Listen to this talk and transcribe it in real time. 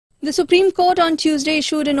The Supreme Court on Tuesday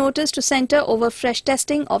issued a notice to centre over fresh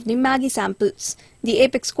testing of the Maggi samples. The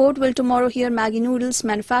Apex Court will tomorrow hear Maggi noodles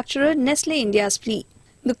manufacturer Nestle India's plea.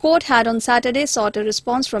 The court had on Saturday sought a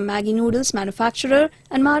response from Maggi noodles manufacturer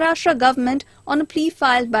and Maharashtra government on a plea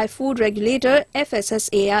filed by food regulator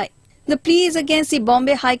FSSAI. The plea is against the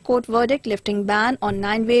Bombay High Court verdict lifting ban on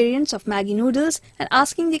 9 variants of Maggi noodles and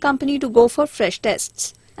asking the company to go for fresh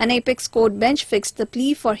tests. An Apex Court bench fixed the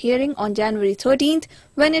plea for hearing on January 13th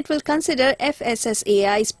when it will consider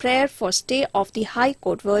FSSAI's prayer for stay of the High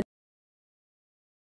Court verdict.